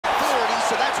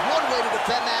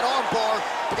defend that arm bar.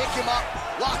 Pick him up,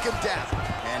 lock him down.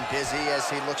 And busy as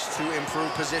he looks to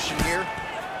improve position here.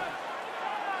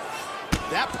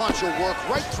 That punch will work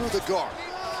right through the guard.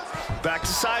 Back to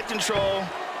side control.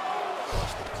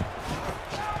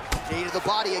 Knee to the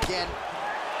body again.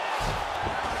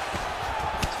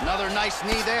 Another nice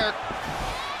knee there.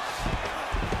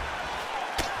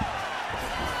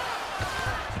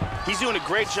 He's doing a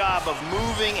great job of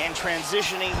moving and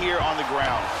transitioning here on the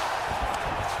ground.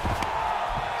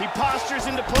 He postures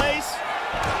into place.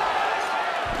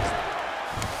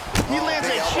 He lands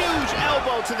a huge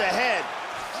elbow to the head.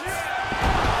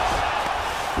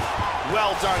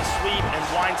 Well done sweep and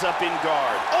winds up in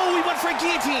guard. Oh, he went for a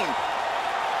guillotine.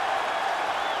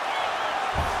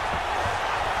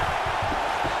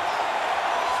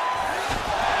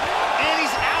 And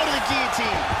he's out of the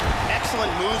guillotine.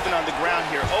 Excellent movement on the ground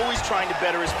here, always trying to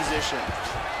better his position.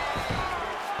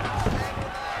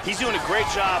 He's doing a great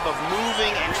job of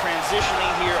moving and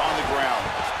transitioning here on the ground.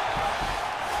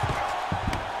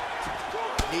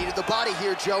 Knee to the body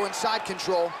here, Joe, in side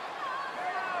control.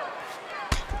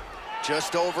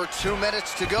 Just over 2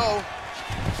 minutes to go.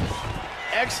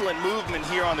 Excellent movement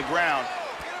here on the ground.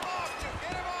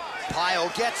 Pyle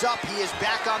gets up, he is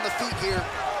back on the feet here.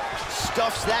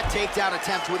 Stuffs that takedown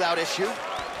attempt without issue.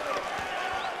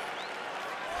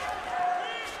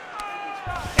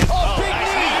 Oh, big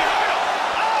knee!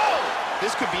 Oh!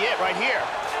 This could be it right here.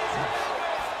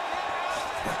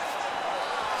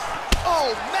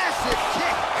 Oh, massive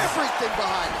kick, everything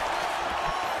behind it.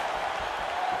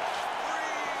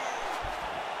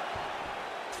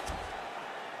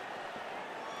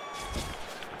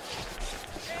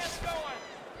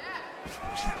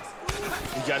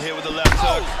 He got hit with the left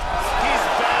hook. He's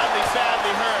badly,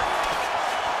 badly hurt.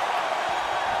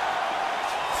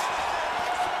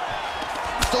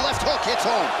 The left hook hits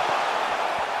home.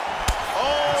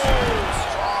 Oh,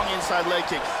 strong inside leg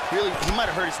kick. Really, he might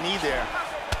have hurt his knee there.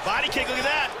 Body kick, look at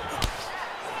that.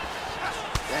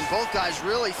 And both guys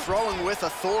really throwing with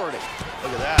authority.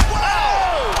 Look at that.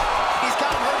 Whoa! He's got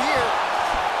him hurt here.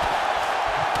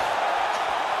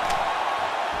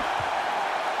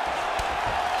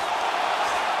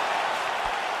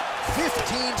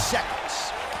 15 seconds.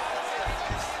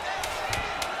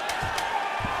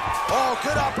 Oh,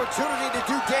 good opportunity to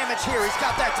do damage here. He's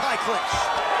got that tie clinch.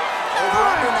 Over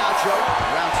under now, Joe.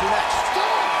 Round 2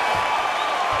 next.